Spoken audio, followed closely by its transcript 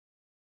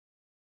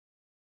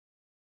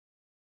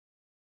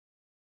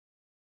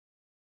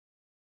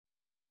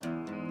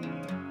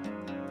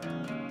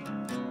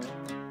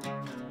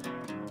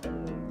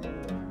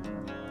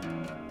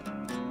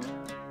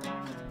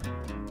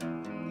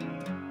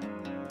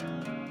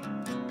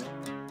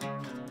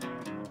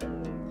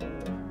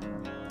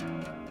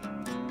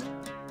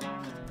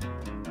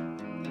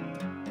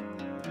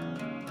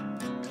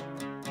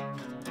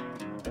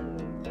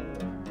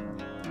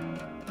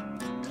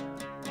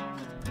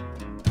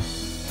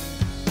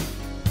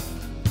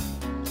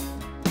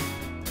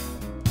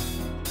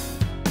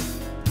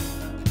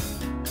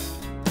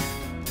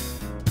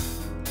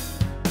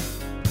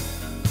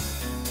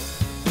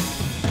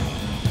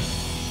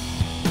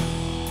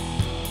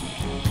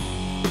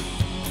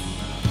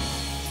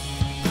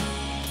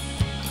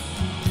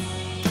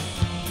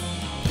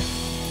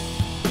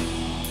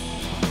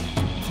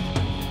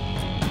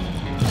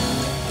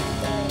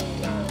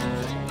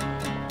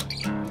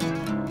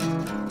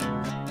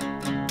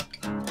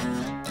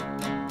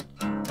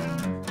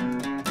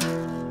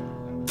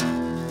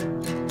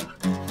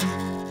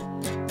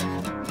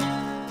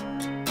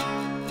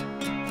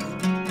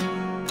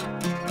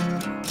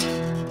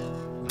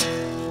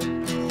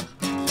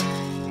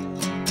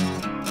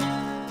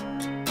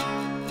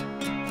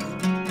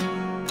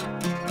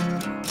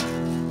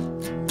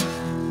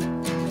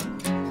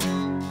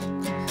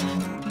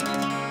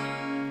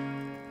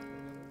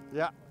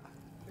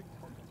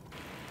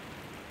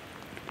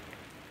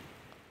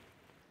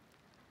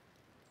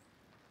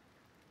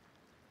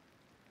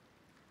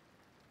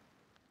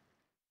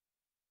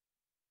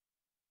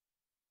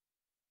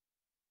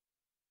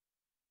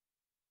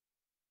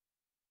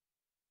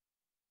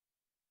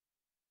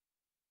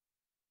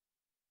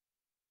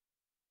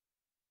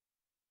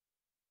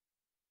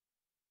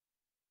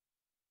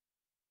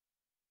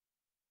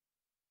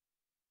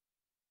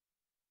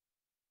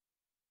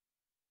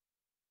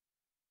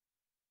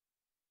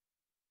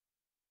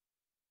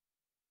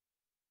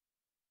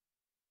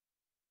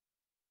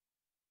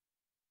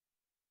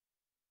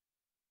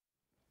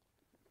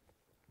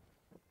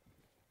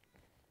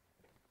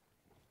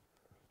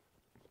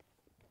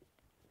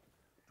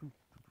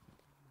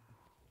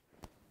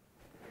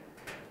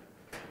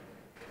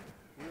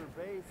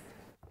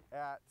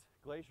at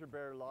Glacier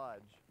Bear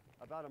Lodge,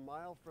 about a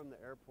mile from the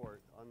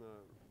airport on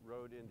the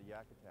road into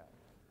Yakutat.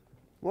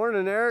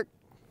 Morning, Eric.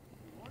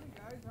 Good morning,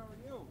 guys. How are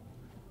you?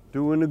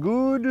 Doing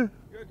good.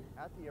 Good.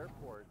 At the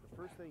airport, the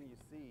first thing you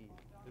see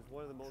is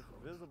one of the most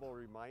visible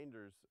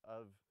reminders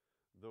of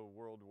the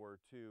World War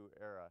II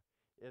era.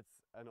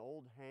 It's an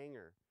old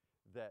hangar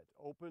that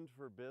opened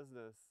for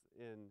business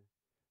in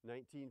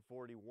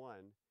 1941,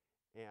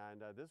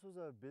 and this was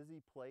a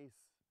busy place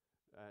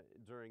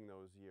during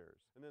those years.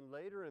 And then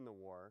later in the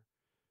war,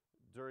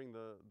 during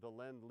the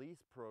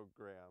Lend-Lease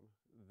program,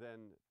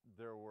 then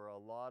there were a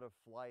lot of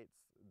flights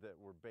that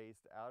were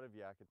based out of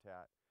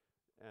Yakutat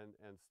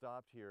and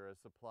stopped here as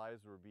supplies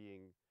were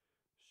being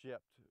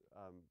shipped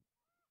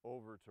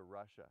over to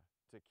Russia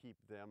to keep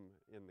them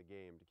in the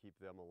game, to keep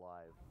them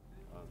alive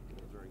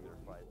during their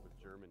fight with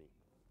Germany.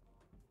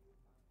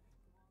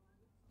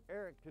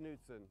 Eric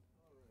Knudsen,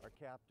 our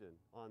captain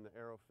on the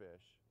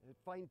Aerofish, had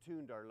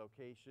fine-tuned our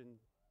location,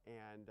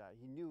 and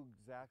he knew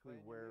exactly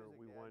where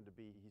we wanted to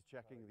be. He's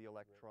checking the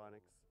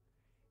electronics,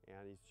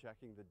 and he's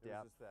checking the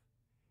depth.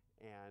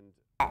 And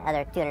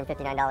other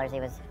 $259 he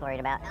was worried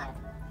about.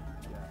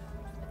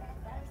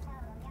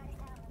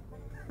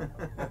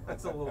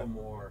 That's a little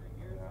more.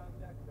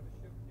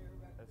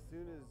 As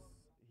soon as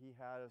he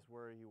had us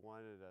where he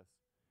wanted us,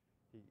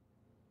 he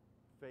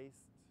faced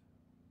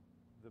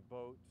the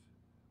boat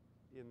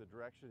in the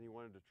direction he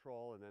wanted to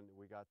troll, and then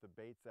we got the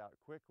baits out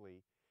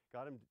quickly,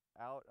 got him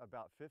out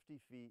about 50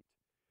 feet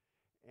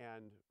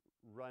and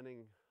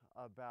running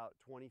about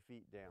 20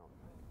 feet down.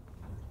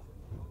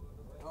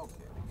 Okay,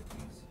 get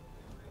these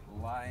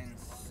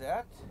lines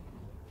set.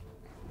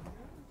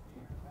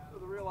 So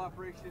the real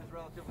operation is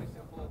relatively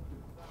simple.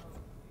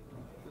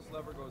 This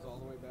lever goes all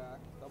the way back,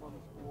 thumb on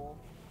the spool.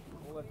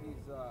 We'll let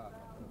these,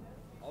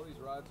 all these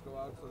rods go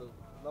out, so the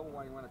level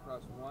winding went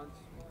across once,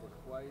 or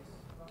twice,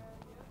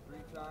 3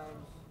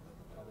 times,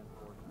 and then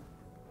 4 times.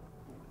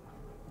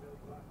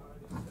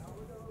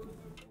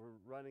 We're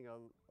running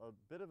a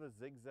bit of a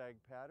zigzag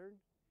pattern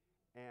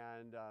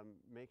and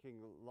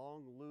making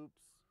long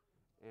loops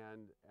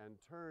and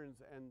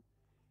turns, and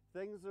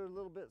things are a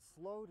little bit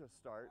slow to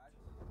start.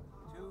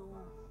 2.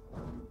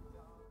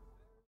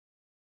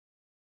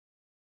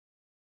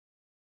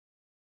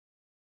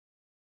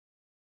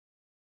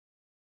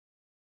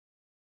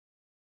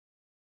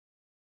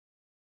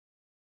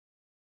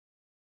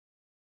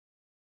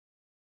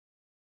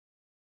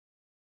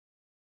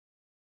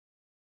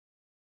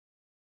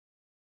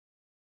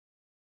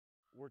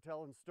 We're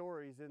telling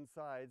stories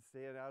inside,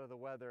 staying out of the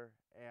weather,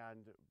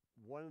 and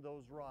one of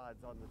those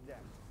rods on the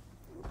deck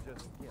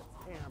just gets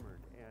hammered,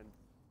 and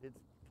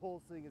it's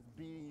pulsing, it's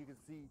beating. You can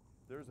see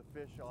there's a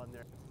fish on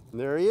there. And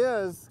there he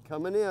is,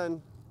 coming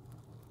in,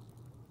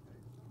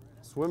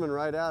 swimming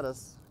right at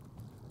us.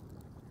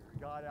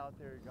 Got out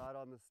there, got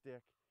on the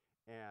stick,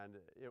 and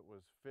it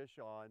was fish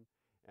on,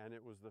 and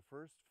it was the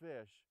first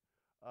fish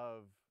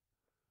of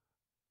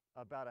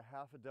about a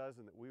half a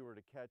dozen that we were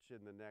to catch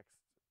in the next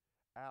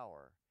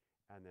hour.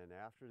 And then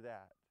after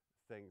that,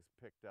 things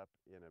picked up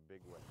in a big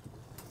way.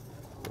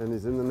 And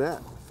he's in the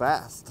net,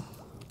 fast.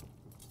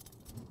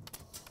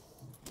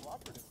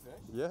 Cooperative fish.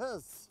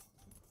 Yes.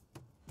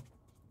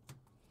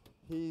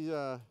 He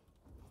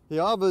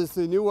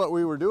obviously knew what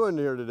we were doing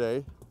here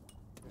today.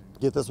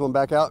 Get this one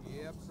back out?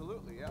 Yeah,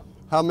 absolutely, yeah.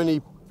 How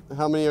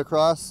many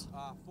across?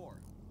 4.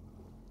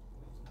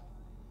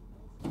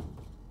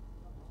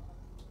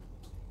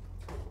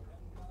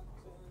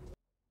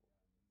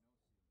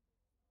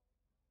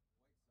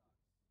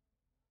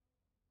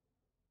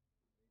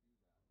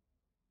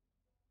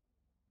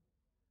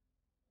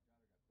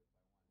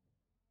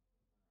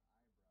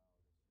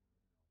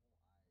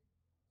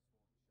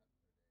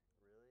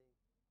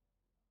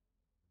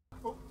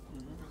 Oh,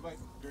 right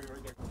there.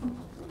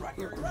 Right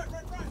here, right.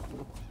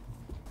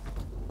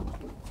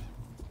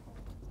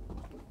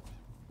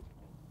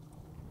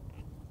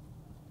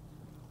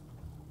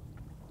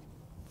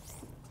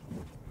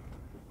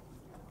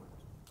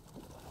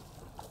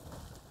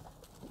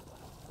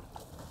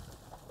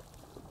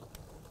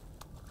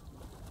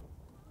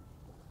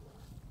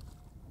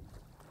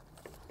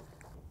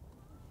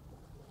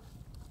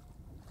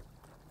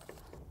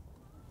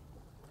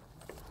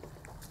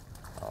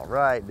 All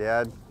right,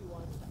 Dad.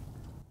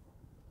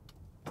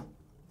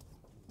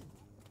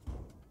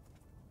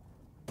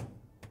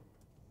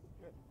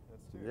 Good,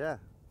 that's 2. Yeah.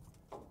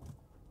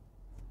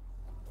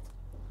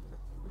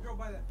 We drove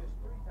by that fish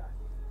 3 times.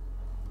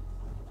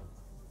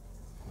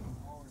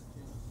 Now we're gonna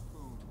change the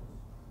spoon.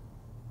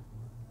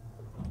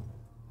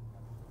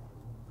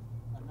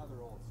 Another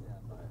old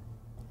standby.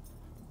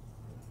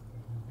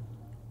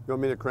 You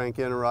want me to crank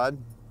in a rod?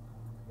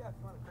 Yeah, if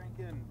you want to crank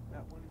in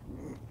that one.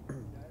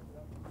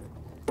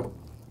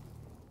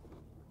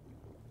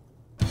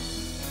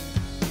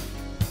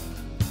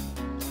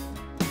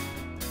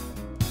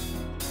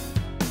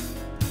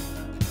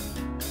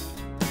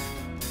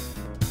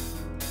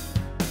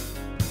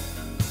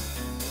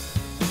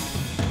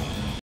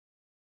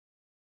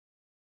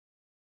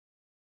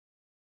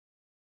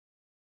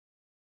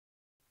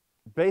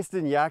 Based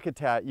in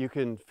Yakutat, you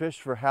can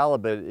fish for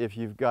halibut if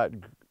you've got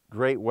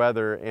great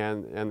weather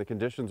and the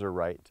conditions are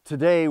right.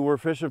 Today we're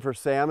fishing for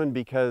salmon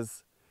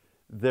because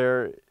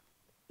there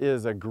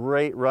is a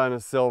great run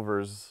of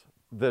silvers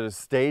that is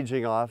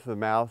staging off the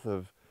mouth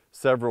of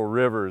several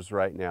rivers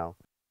right now.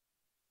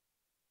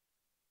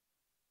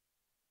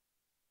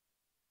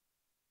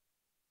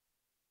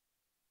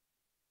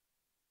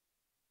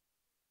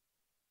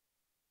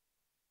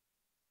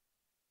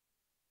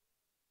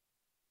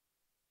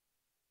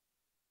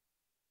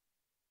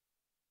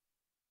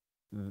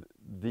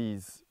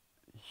 These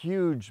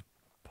huge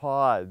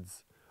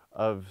pods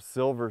of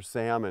silver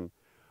salmon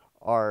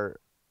are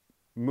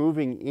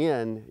moving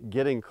in,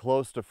 getting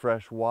close to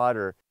fresh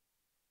water.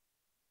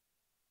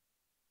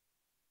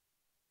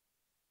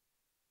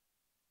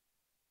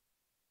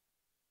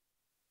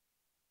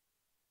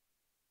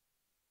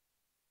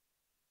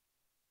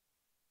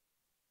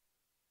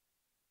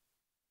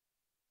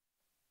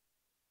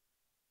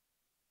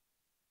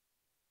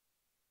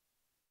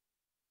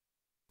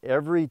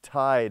 Every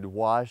tide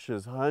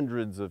washes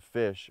hundreds of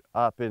fish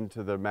up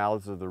into the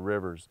mouths of the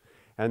rivers,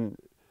 and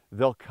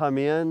they'll come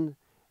in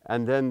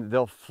and then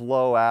they'll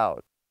flow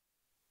out.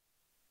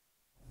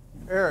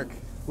 Eric,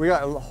 we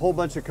got a whole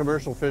bunch of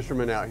commercial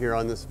fishermen out here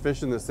on this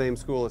fishing the same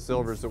school of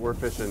silvers that we're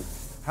fishing.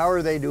 How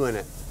are they doing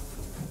it?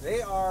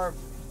 They are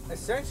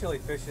essentially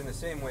fishing the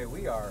same way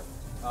we are.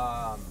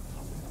 Hot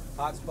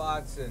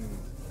spots and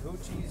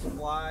hoochies,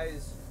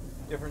 flies,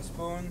 different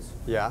spoons.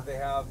 Yeah. They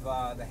have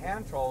the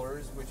hand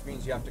trollers, which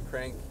means you have to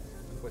crank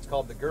what's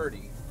called the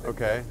Gertie.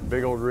 Okay,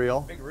 big old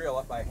reel. Big reel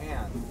up by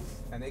hand,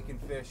 and they can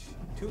fish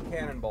 2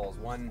 cannonballs,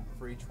 one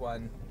for each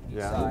each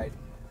Yeah. side.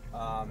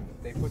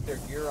 They put their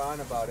gear on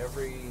about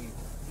every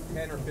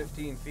 10 or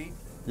 15 feet.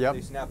 Yep.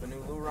 They snap a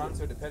new lure on,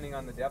 so depending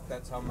on the depth,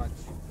 that's how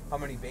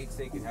many baits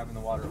they can have in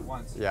the water at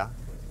once. Yeah.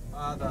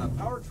 The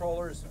power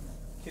trollers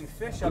can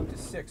fish up to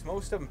 6.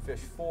 Most of them fish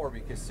 4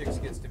 because 6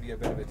 gets to be a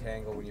bit of a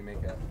tangle when you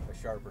make a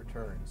sharper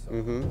turn. So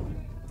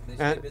they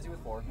stay busy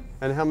with 4.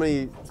 And how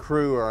many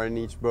crew are in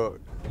each boat?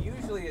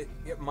 Usually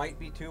it might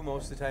be 2.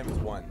 Most of the time it's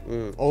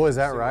 1. Oh, is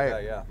that Single right? guy,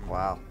 yeah.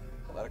 Wow.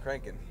 A lot of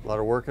cranking. A lot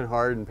of working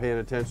hard and paying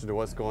attention to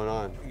what's going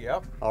on.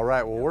 Yep. All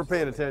right, well, we're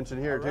paying attention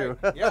here too.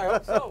 Right. Yeah, I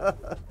hope so.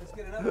 Let's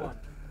get another one.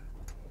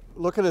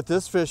 Looking at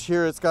this fish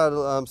here, it's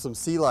got some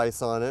sea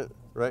lice on it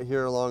right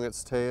here along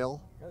its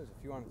tail. Yeah, there's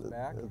a few on its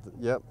back.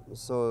 Yep,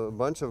 so a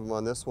bunch of them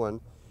on this one.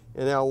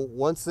 And now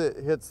once it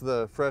hits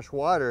the fresh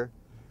water,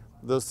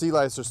 those sea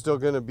lice are still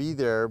going to be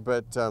there,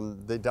 but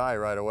they die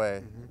right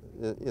away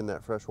in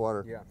that fresh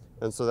water. Yeah.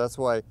 And so that's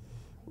why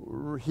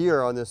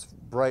here on this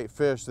bright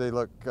fish, they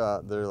look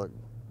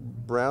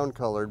brown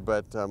colored,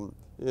 but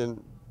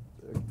in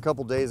a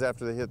couple days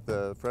after they hit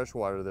the fresh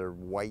water, they're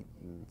white.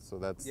 And so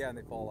that's Yeah, and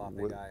they fall off.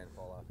 They die and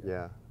fall off.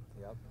 Yeah.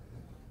 Yep.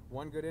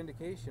 One good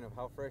indication of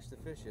how fresh the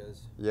fish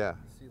is. Yeah.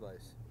 Sea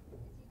lice.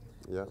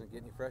 Yeah. Doesn't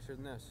get any fresher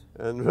than this.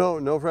 And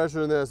no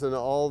fresher than this, and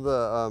all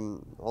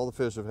the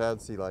fish have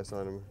had sea lice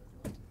on them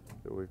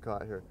that we've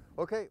caught here.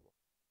 Okay.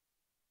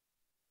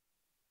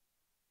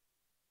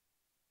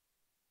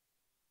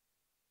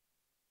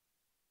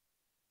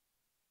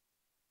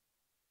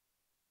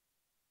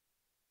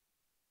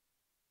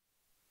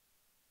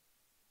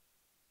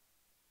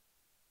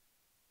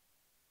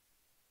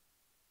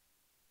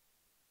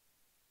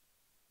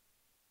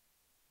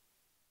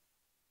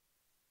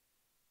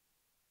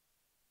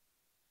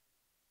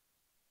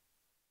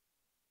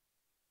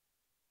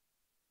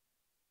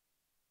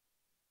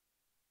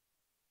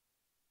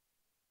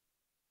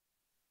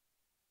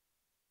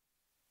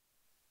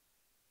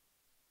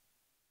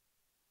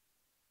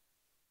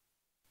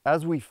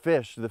 As we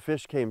fished, the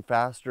fish came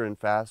faster and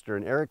faster,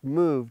 and Eric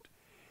moved,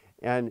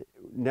 and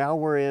now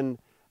we're in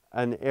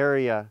an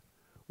area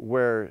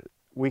where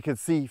we could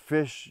see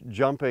fish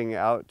jumping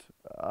out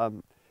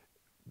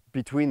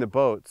between the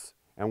boats,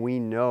 and we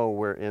know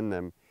we're in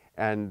them,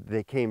 and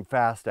they came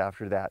fast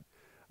after that.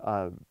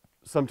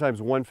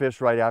 Sometimes one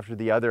fish right after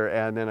the other,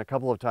 and then a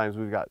couple of times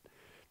we've got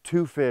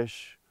 2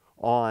 fish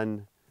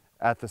on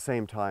at the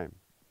same time.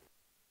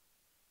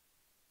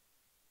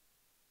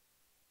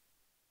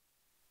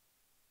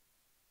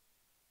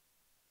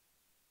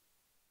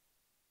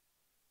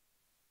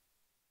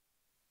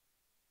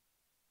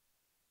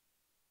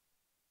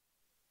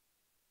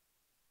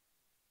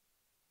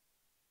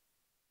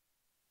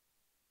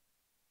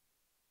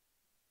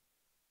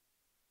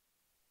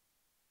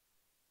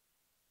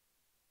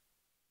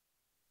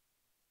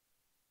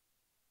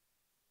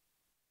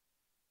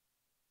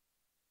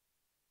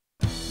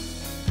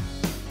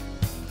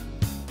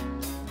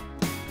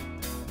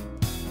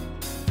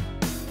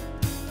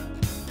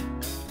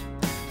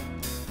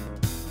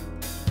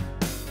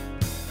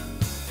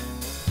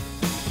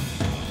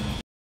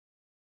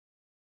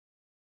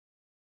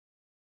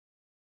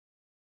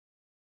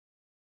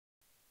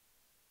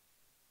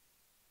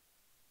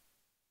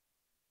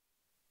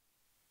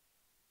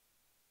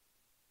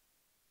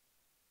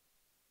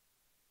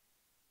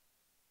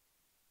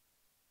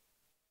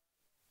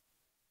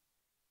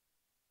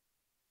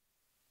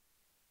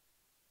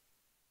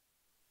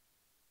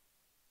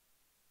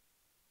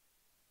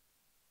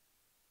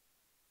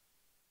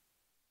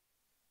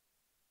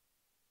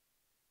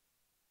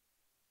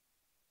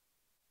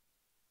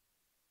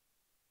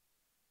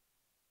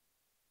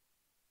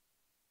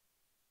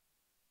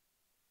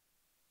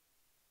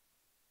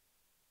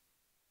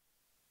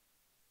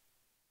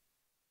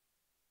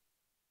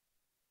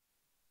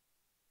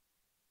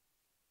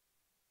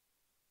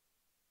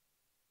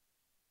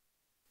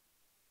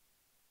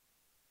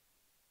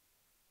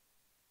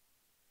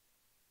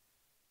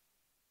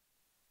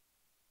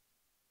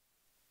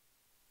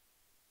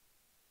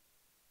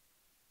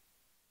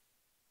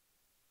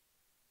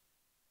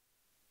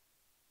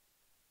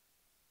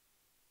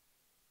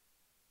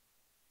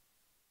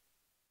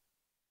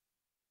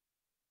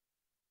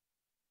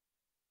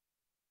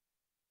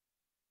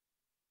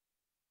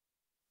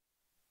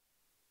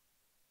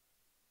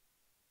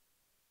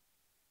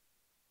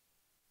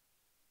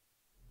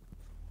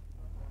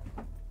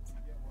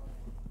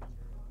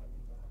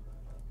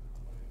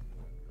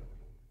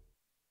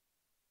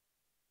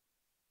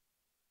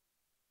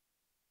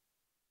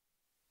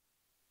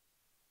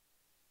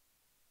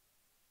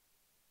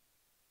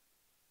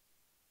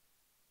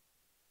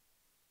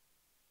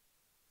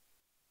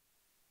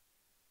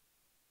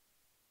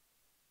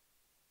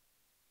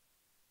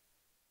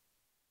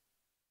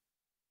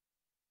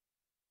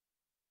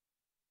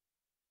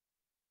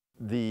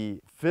 the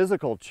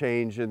physical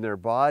change in their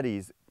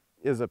bodies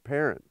is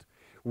apparent.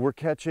 We're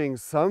catching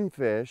some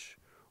fish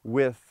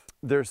with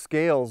their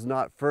scales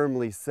not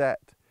firmly set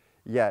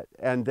yet,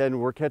 and then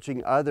we're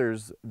catching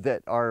others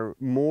that are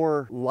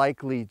more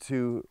likely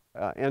to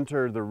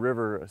enter the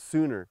river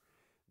sooner.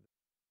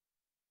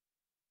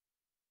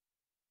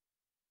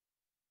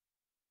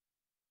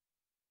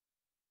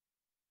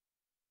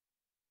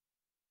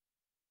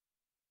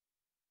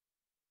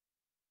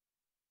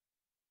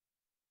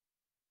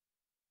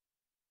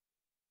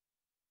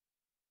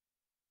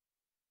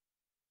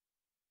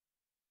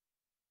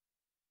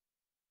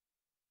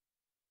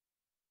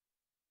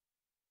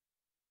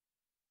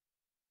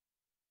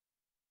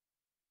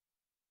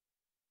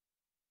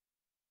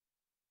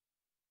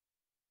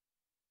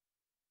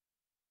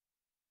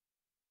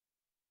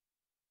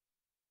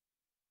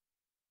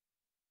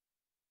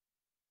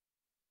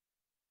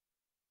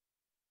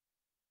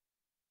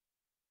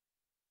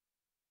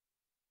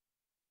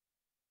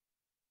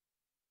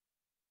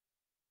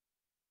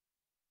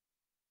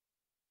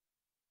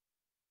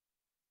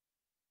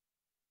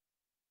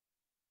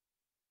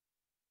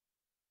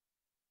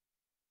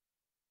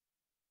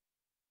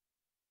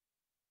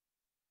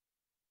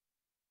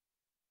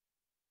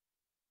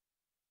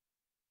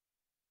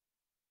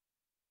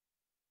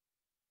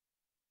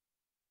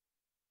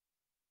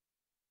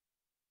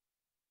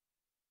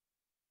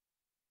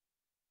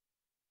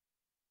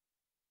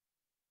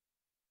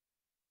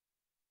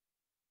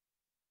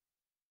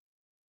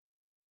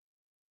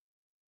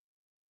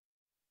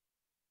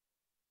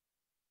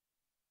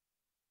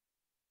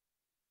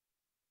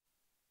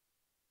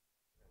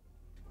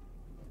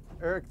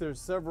 Eric, there's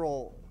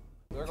several.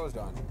 There goes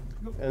Don.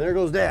 And there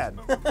goes Dad.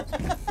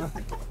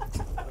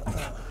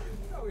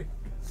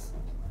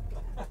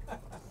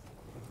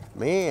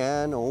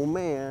 Man, oh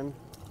man.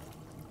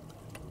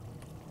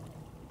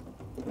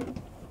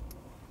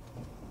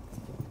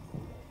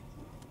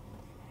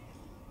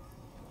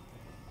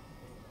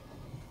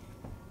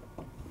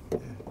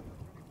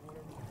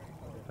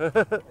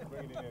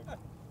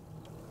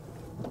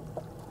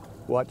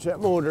 Watch that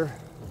motor.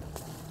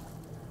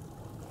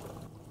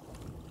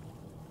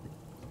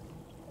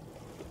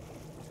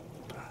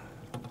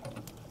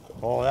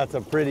 Oh, that's a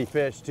pretty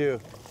fish too.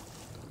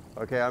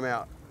 Okay, I'm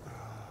out.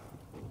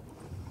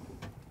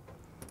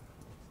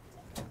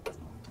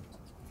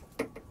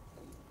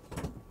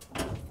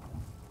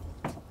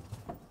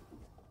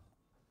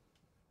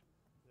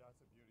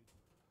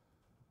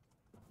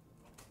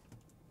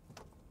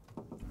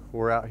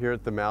 We're out here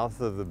at the mouth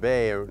of the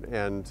bay,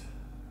 and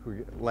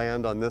we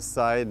land on this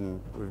side,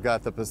 and we've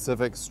got the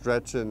Pacific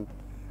stretching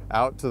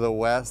out to the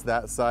west,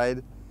 that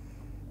side.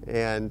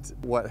 And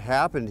what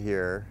happened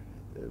here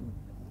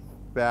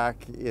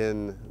back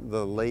in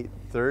the late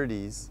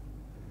 30s,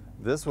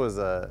 this was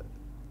a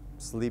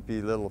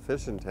sleepy little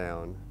fishing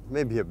town,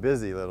 maybe a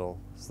busy little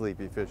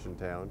sleepy fishing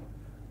town.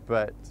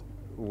 But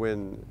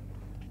when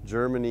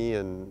Germany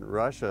and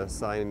Russia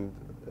signed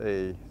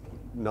a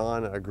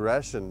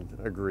non-aggression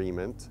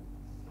agreement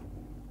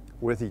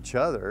with each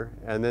other,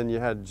 and then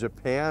you had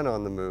Japan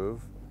on the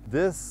move,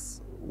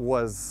 this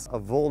was a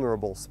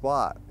vulnerable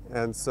spot.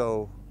 And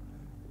so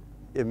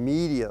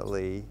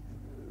immediately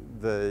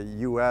the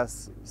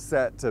US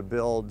set to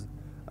build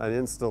an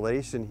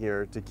installation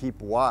here to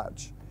keep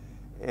watch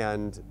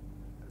and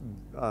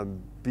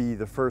be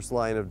the first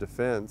line of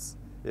defense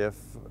if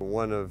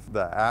one of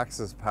the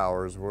Axis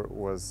powers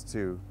was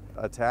to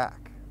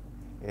attack.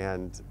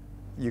 And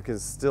you can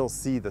still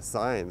see the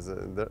signs,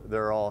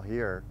 they're all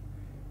here.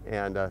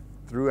 And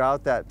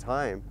throughout that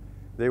time,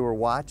 they were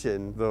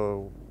watching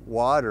the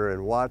water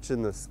and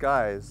watching the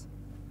skies.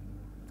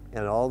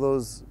 And all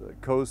those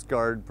Coast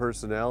Guard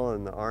personnel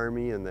and the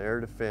Army and the Air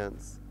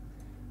Defense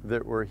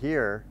that were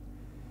here,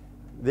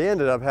 they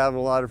ended up having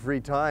a lot of free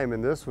time,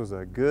 and this was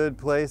a good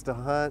place to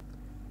hunt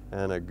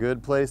and a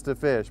good place to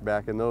fish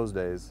back in those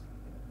days.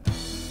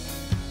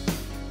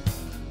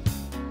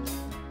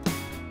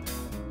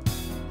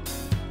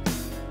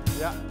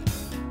 Yeah.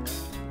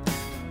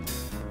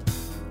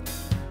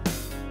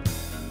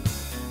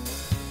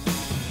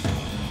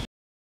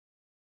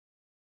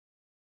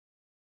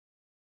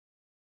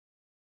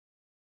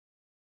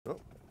 Oh.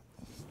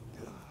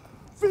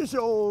 Fish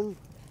on.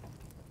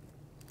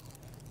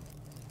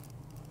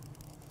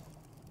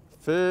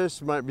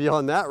 Fish might be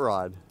on that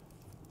rod.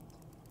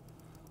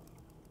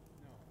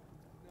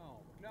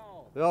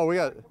 No. No, we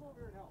got Come over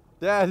here and help.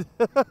 Dad.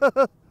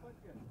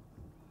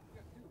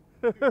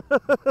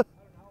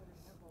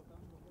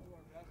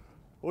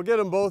 We'll get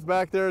them both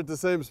back there at the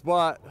same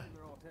spot.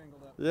 They're all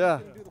tangled up. Yeah.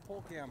 I'm gonna do the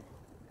pole cam.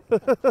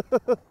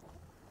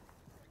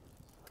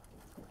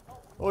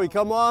 Oh, he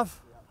come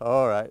off?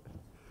 All right.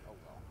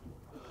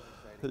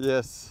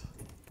 Yes.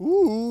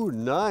 Ooh,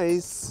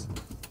 nice.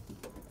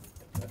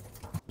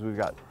 We've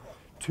got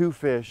two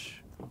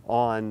fish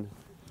on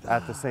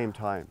at the same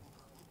time.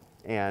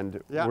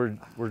 And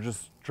we're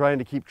just trying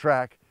to keep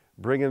track,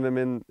 bringing them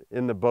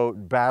in the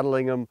boat,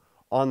 battling them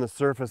on the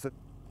surface.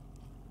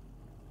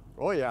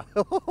 Oh yeah,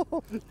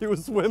 he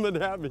was swimming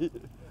at me.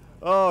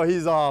 Oh,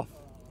 he's off.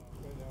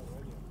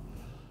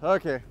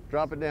 Okay,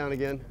 drop it down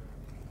again.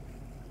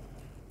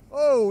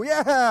 Oh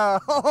yeah!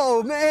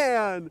 Oh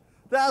man!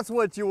 That's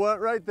what you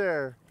want right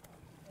there.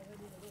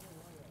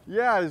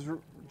 Yeah, he's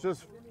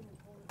just...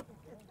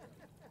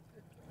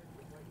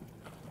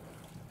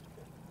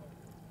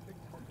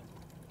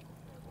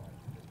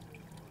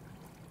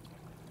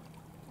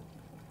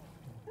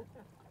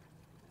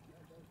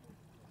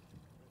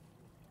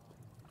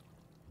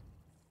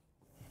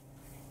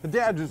 The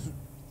dad just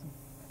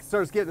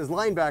starts getting his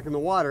line back in the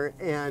water,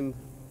 and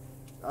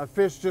a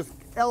fish just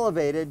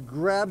elevated,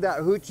 grabbed that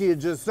hoochie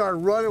and just started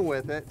running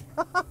with it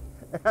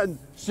and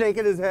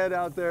shaking his head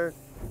out there,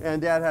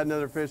 and Dad had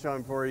another fish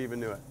on before he even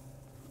knew it.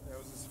 That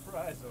was a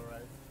surprise, all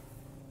right.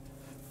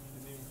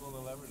 Didn't even pull the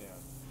lever down.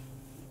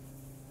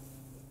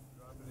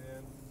 Drop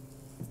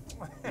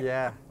it in.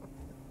 Yeah.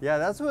 Yeah,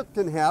 that's what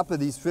can happen.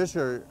 These fish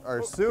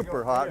are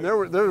super hot. There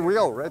we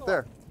go, right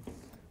there.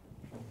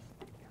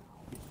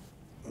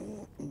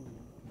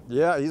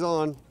 Yeah, he's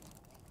on.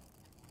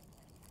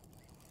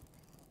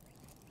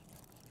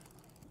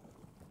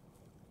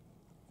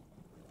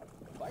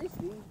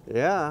 Feisty.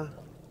 Yeah.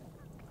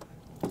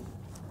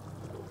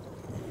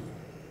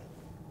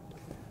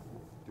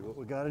 Do what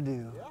we gotta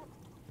do. Yeah.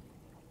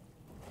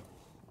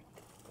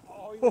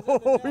 Oh, he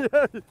was in the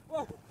net.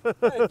 Yeah.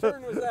 What kind of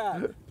turn was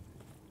that?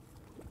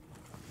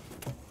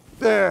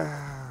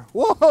 There.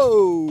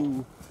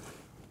 Whoa.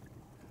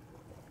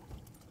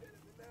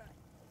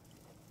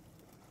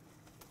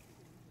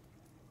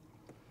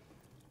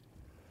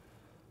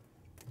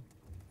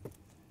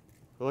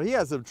 Well, he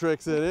had some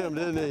tricks in him,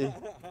 didn't he?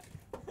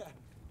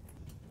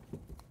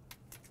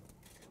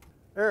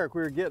 Eric,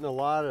 we were getting a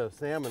lot of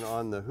salmon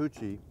on the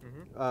hoochie.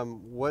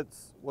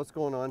 What's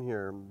going on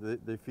here?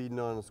 They feeding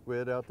on a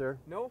squid out there?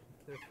 No,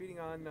 they're feeding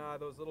on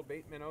those little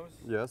bait minnows.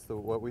 Yes,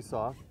 what we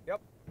saw.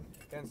 Yep.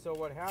 And so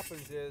what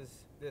happens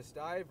is this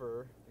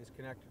diver is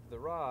connected to the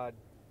rod,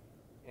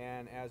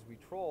 and as we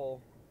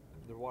troll,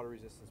 the water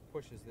resistance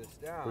pushes this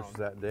down. Pushes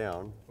that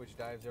down. Which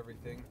dives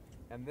everything.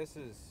 And this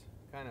is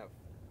kind of...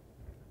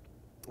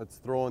 It's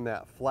throwing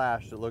that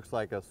flash that looks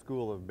like a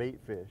school of bait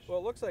fish. Well,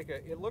 it looks like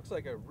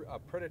a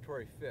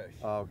predatory fish.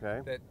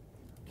 Okay. That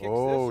kicks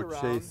Oh, this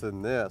around.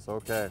 chasing this.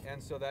 Okay.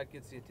 And so that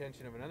gets the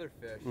attention of another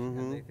fish,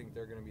 and they think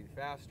they're going to be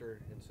faster,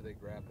 and so they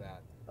grab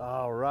that.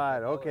 All right.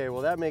 Okay.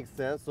 Well, that makes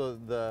sense. So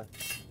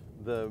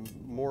the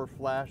more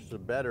flash, the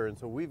better. And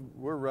so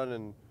we're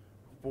running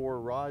 4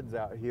 rods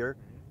out here,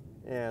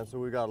 and so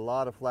we've got a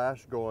lot of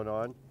flash going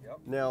on. Yep.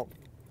 Now,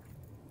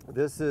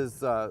 this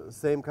is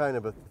same kind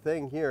of a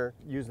thing here,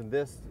 using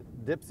this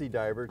dipsy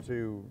diver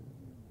to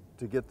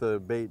get the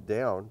bait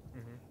down.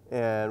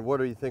 And what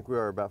do you think we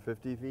are, about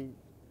 50 feet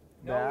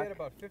No, back? we had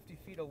about 50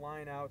 feet of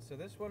line out, so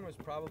this one was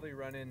probably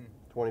running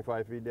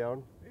 25 feet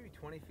down? maybe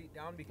 20 feet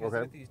down, because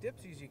with these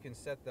dipsies you can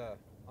set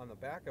on the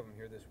back of them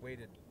here, this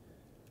weighted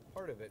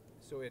part of it,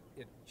 so it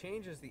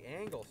changes the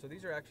angle. So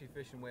these are actually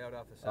fishing way out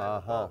off the side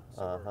of the boat,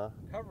 so we're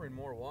covering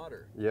more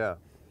water. Yeah.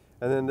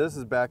 And then this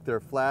is back there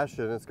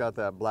flashing. It's got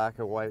that black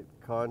and white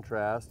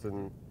contrast,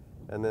 and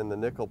then the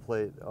nickel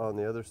plate on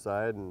the other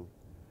side, and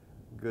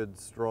good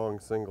strong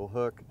single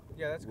hook.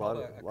 Yeah, that's called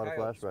a lot of coyote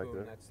flash back spoon.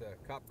 there. That's the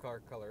cop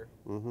car color.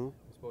 Mm-hmm.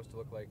 It's supposed to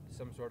look like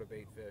some sort of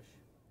bait fish.